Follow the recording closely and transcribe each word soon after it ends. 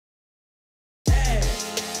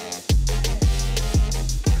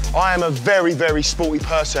I am a very, very sporty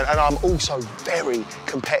person and I'm also very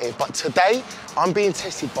competitive. But today, I'm being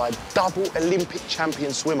tested by a double Olympic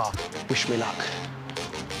champion swimmer. Wish me luck.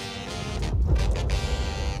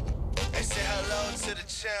 They say hello to the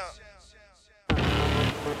champ.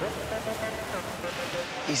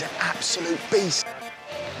 He's an absolute beast.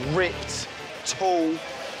 Ripped, tall,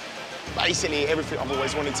 basically everything I've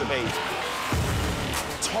always wanted to be.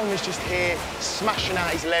 Tom is just here, smashing out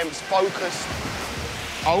his lengths, focused.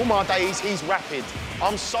 All my days, he's rapid.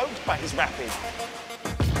 I'm soaked, but he's rapid.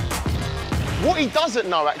 What he doesn't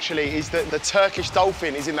know, actually, is that the Turkish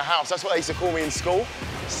Dolphin is in the house. That's what they used to call me in school.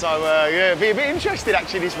 So, yeah, be a bit interested,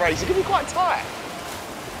 actually, this race. It could be quite tight.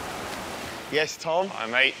 Yes, Tom. Hi,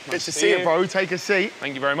 mate. Good to see you, bro. Take a seat.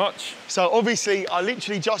 Thank you very much. So, obviously, I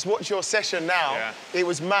literally just watched your session now. Yeah. It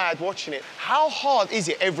was mad watching it. How hard is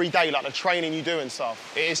it every day, like the training you do and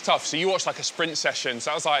stuff? It is tough. So you watch like a sprint session.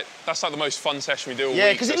 So that's like the most fun session we do all week.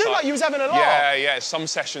 Yeah, because it looked like you was having a laugh. Yeah, yeah. Some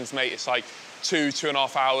sessions, mate, it's like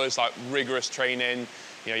 2.5 hours, like rigorous training.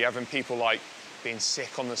 You know, you're having people like being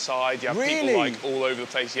sick on the side. You have people like all over the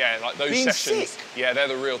place. Yeah, like those sessions. Sick? Yeah, they're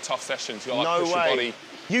the real tough sessions. You got like push your body.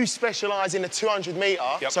 You specialise in the 200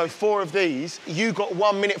 metre, so 4 of these. You got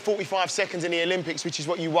 1 minute 45 seconds in the Olympics, which is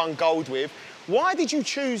what you won gold with. Why did you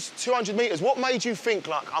choose 200 metres? What made you think,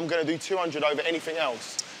 like, I'm going to do 200 over anything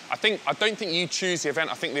else? I don't think you choose the event.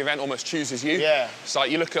 I think the event almost chooses you. Yeah. So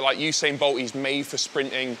like, you look at like Usain Bolt, he's made for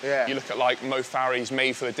sprinting. Yeah. You look at like Mo Farah, he's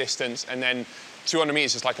made for the distance. And then 200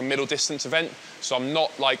 metres is like a middle distance event. So I'm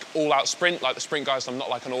not like all out sprint, like the sprint guys, I'm not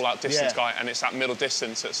like an all out distance guy. And it's that middle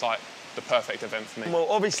distance that's like the perfect event for me. Well,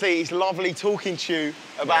 obviously, it's lovely talking to you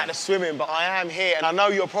about the swimming, but I am here, and I know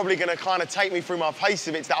you're probably going to kind of take me through my pace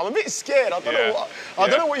of it. I'm a bit scared. I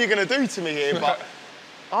don't know what you're going to do to me here, but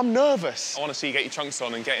I'm nervous. I want to see you get your trunks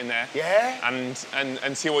on and get in there. Yeah?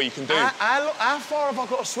 And see what you can do. How far have I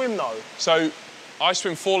got to swim, though? So, I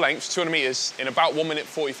swim 4 lengths, 200 metres, in about 1 minute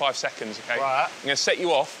 45 seconds, OK? Right. I'm going to set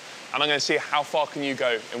you off, and I'm going to see how far can you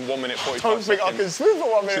go in 1 minute 45 seconds. I don't think I can swim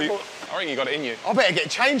for 1 minute. I reckon you got it in you. I better get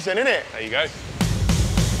changed then, innit? There you go.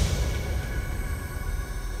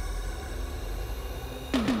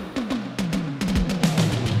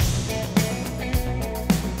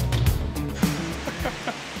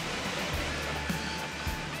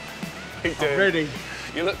 I'm ready.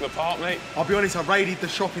 You look the part, mate. I'll be honest, I raided the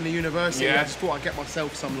shop in the university. I just thought I'd get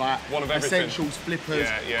myself some, like, essentials, flippers,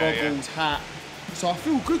 goggles, hat. So I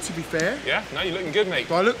feel good, to be fair. Yeah, no, you're looking good, mate.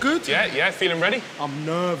 Do I look good? Yeah, feeling ready? I'm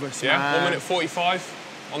nervous, man. 1 minute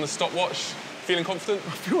 45 on the stopwatch. Feeling confident? I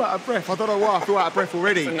feel out of breath. I don't know why I feel out of breath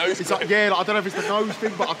already. It's the nose like, I don't know if it's the nose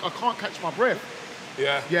thing, but I can't catch my breath.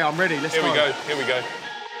 Yeah. Yeah, I'm ready. Let's go. Here we go.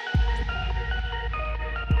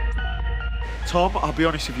 Tom, I'll be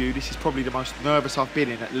honest with you, this is probably the most nervous I've been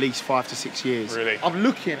in at least 5 to 6 years. Really? I'm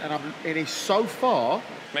looking and it is so far.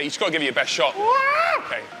 Mate, you just got to give it your best shot.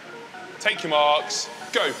 Okay. Take your marks.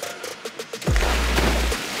 Go.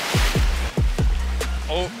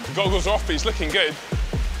 Oh, the goggles are off, but he's looking good.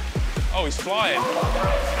 Oh, he's flying.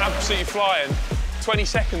 Absolutely flying. 20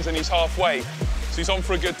 seconds and he's halfway. So he's on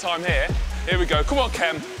for a good time here. Here we go. Come on,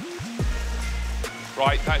 Kem.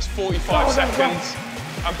 Right, that's 45 seconds.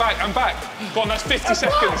 I'm back. Go on, that's 50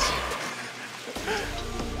 seconds.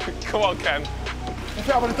 Come on, Kem. I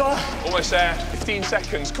think I'm gonna die. Almost there. 15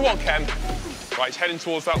 seconds. Come on, Kem. Right, he's heading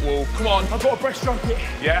towards that wall. Come on. I've got a breaststroke it.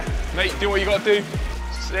 Yeah, mate, do what you got to do.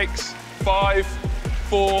 6, 5,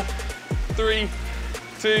 4, 3,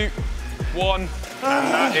 2, 1. And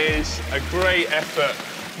that is a great effort.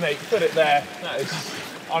 Mate, put it there. That is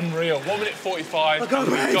unreal. 1 minute 45.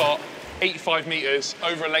 And we've got 85 metres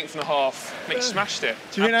over a length and a half. Mate, you smashed it.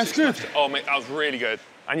 Do you think that's good? Oh, mate, that was really good.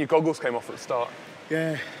 And your goggles came off at the start.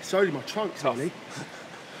 Yeah, it's only my trunks, really.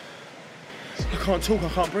 I can't talk, I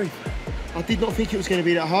can't breathe. I did not think it was going to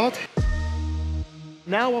be that hard.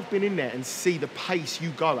 Now I've been in there and see the pace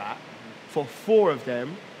you go at for 4 of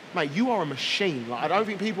them, mate, you are a machine. Like, I don't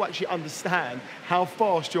think people actually understand how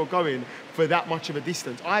fast you're going for that much of a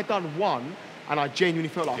distance. I had done 1 and I genuinely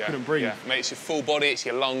felt like I couldn't breathe. Yeah, mate, it's your full body, it's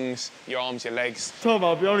your lungs, your arms, your legs. Tom,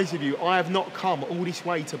 I'll be honest with you, I have not come all this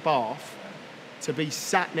way to Bath to be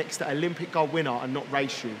sat next to Olympic gold winner and not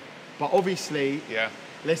race you. But obviously,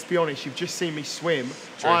 let's be honest, you've just seen me swim.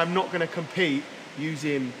 True. I am not going to compete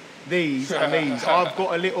using these and these. I've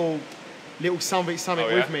got a little something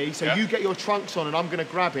with me. So you get your trunks on and I'm going to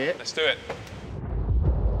grab it. Let's do it.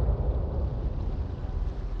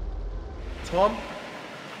 Tom,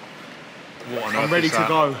 I'm ready to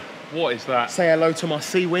go. What is that? Say hello to my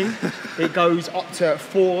sea wing. It goes up to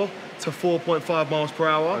 4 to 4.5 miles per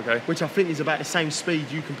hour, which I think is about the same speed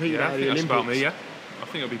you competed at the Olympics. That's about me, yeah. I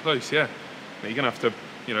think it'll be close, yeah. You're going to have to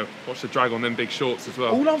you know, watch the drag on them big shorts as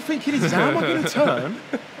well. All I'm thinking is, how am I going to turn?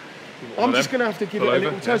 I'm just going to have to give it a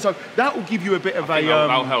little turn. So that will give you a bit of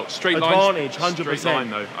that'll help. Straight advantage, lines, 100%. Straight line,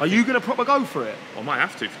 though. Are you going to proper go for it? I might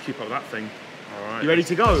have to if you keep up that thing. All right. You ready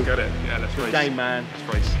to go? Let's get it. Yeah, let's race. Game, man.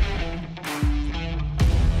 Let's race.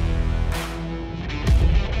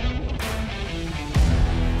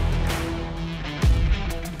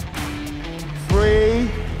 Three,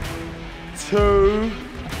 2,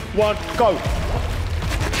 1, go.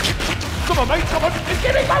 Come on, mate, come on. Just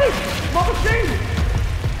get it, buddy. My machine.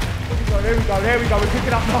 There we go, there we go. We're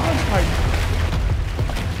picking up nice, mate.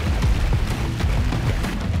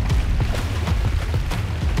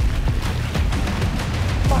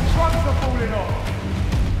 My trunks are falling off.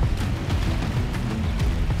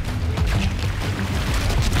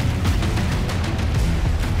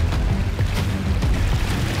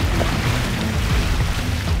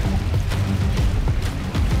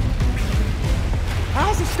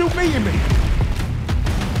 How's it still beating me?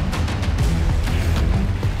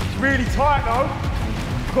 It's really tight though.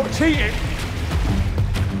 Got to cheat it.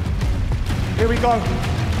 Here we go.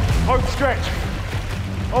 Hope stretch.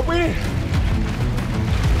 I'm winning.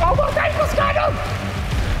 Oh my God, what's going on?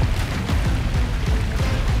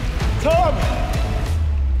 Tom!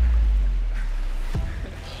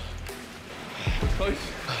 Close.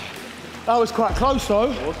 That was quite close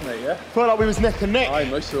though. It was, mate, yeah? Felt like we was neck and neck. Aye,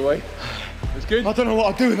 most of the way. It was good. I don't know what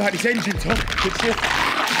I'll do without this engine, Tom.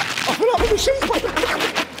 I feel like the machine's breaking.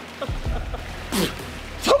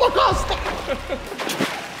 Tom, I can't stop.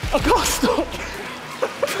 I can't stop.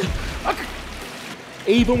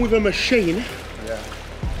 Even with a machine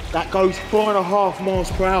that goes 4.5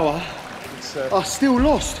 miles per hour, I still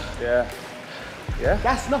lost. Yeah. Yeah?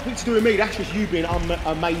 That's nothing to do with me, that's just you being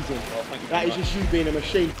amazing. Well, thank you that is much. just you being a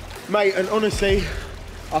machine. Mate, and honestly,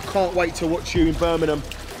 I can't wait to watch you in Birmingham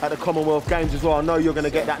at the Commonwealth Games as well. I know you're going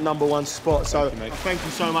to get that #1 spot, so thank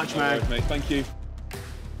you so much, man. Mate, thank you.